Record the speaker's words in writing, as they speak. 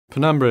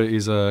Penumbra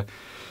is an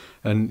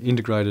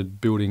integrated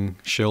building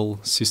shell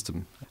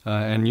system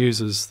and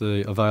uses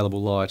the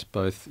available light,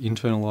 both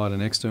internal light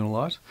and external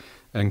light,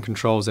 and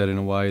controls that in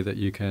a way that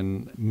you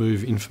can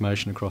move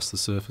information across the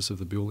surface of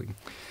the building.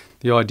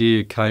 The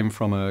idea came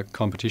from a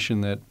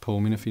competition that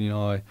Paul Minifie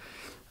and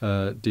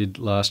I did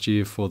last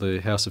year for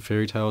the House of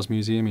Fairy Tales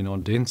Museum in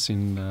Odense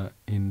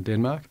in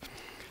Denmark,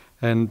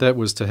 and that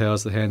was to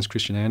house the Hans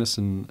Christian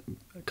Andersen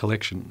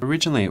collection.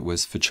 Originally it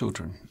was for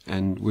children,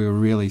 and we were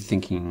really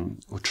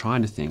thinking, or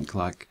trying to think,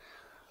 like,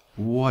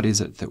 what is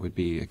it that would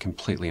be a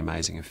completely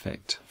amazing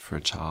effect for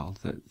a child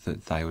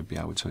that they would be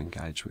able to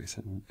engage with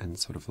and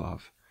sort of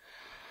love?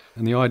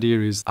 And the idea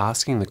is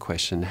asking the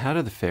question, how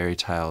do the fairy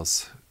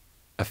tales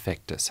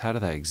affect us? How do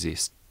they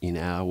exist in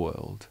our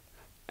world?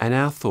 And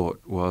our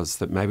thought was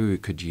that maybe we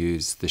could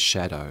use the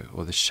shadow,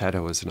 or the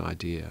shadow as an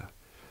idea,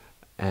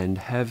 and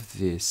have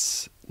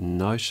this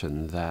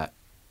notion that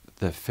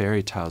the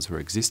fairy tales were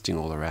existing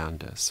all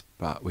around us,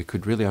 but we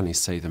could really only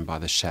see them by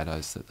the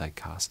shadows that they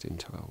cast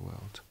into our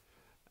world.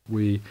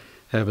 We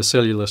have a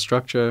cellular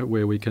structure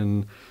where we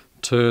can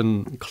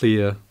turn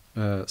clear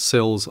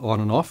cells on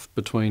and off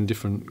between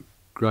different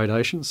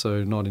gradations,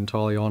 so not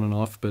entirely on and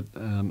off, but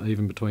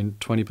even between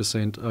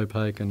 20%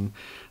 opaque and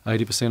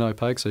 80%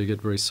 opaque, so you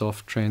get very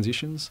soft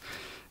transitions,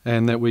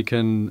 and that we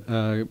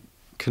can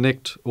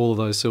connect all of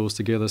those cells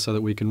together so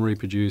that we can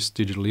reproduce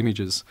digital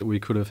images. We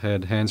could have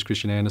had Hans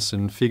Christian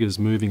Andersen figures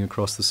moving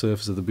across the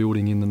surface of the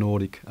building in the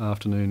Nordic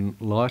afternoon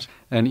light,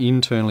 and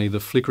internally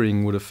the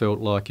flickering would have felt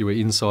like you were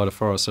inside a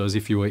forest, so as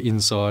if you were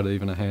inside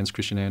even a Hans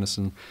Christian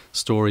Andersen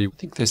story. I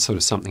think there's sort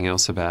of something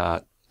else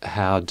about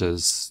how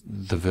does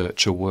the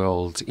virtual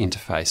world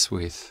interface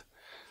with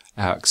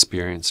our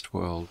experienced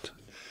world.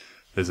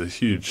 There's a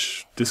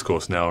huge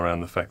discourse now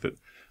around the fact that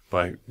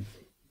by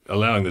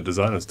allowing the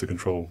designers to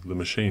control the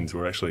machines,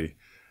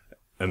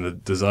 and the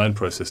design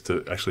process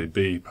to actually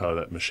be part of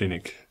that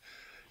machinic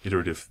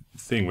iterative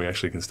thing, we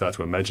actually can start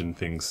to imagine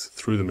things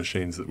through the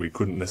machines that we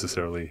couldn't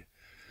necessarily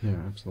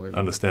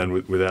understand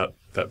without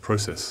that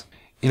process.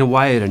 In a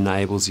way, it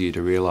enables you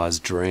to realise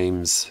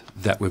dreams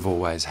that we've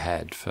always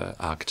had for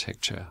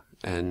architecture,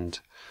 and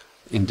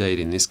indeed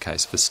in this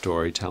case for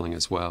storytelling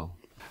as well.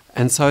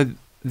 And so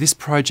this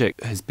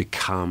project has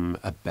become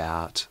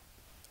about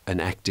an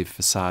active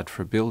facade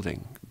for a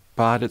building,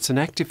 but it's an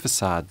active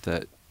facade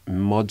that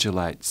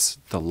modulates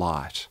the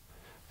light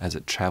as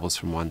it travels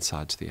from one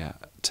side to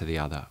the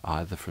other,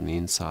 either from the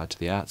inside to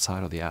the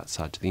outside or the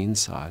outside to the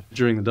inside.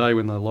 During the day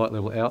when the light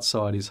level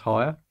outside is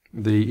higher,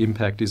 the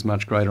impact is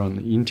much greater on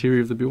the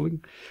interior of the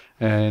building,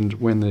 and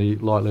when the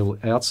light level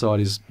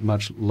outside is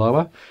much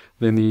lower,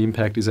 then the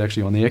impact is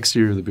actually on the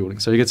exterior of the building.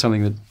 So you get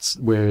something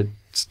where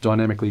it's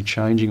dynamically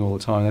changing all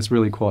the time. That's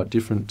really quite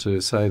different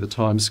to, say, the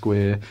Times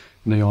Square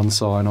neon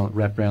sign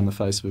wrapped around the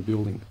face of a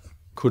building.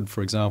 Could,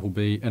 for example,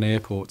 be an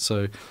airport.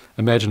 So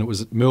imagine it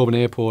was at Melbourne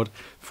Airport,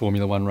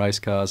 Formula One race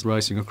cars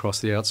racing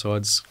across the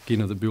outside skin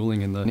of the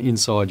building, and then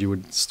inside you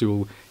would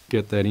still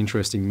get that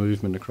interesting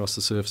movement across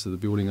the surface of the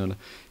building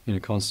in a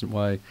constant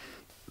way.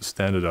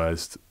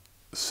 Standardised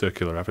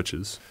circular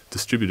apertures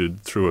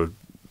distributed through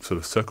a sort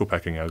of circle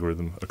packing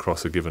algorithm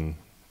across a given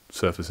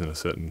surface in a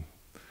certain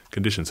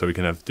condition. So we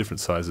can have different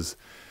sizes.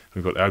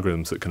 We've got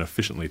algorithms that can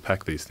efficiently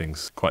pack these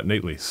things quite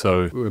neatly.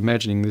 So we're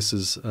imagining this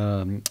as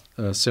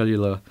a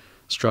cellular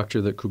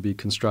structure that could be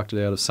constructed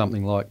out of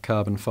something like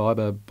carbon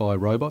fibre by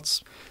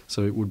robots.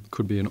 So it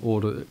could be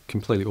an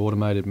completely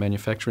automated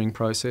manufacturing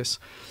process.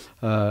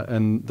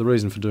 And the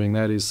reason for doing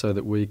that is so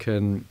that we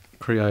can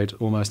create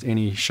almost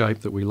any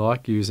shape that we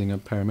like using a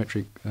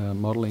parametric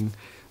modelling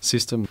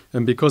system.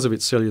 And because of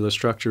its cellular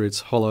structure,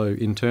 it's hollow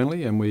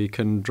internally, and we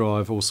can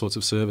drive all sorts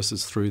of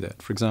services through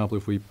that. For example,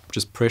 if we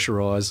just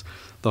pressurise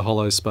the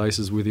hollow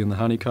spaces within the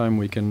honeycomb,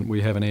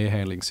 we have an air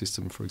handling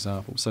system, for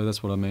example. So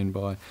that's what I mean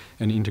by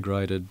an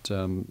integrated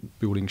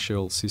building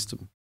shell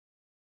system.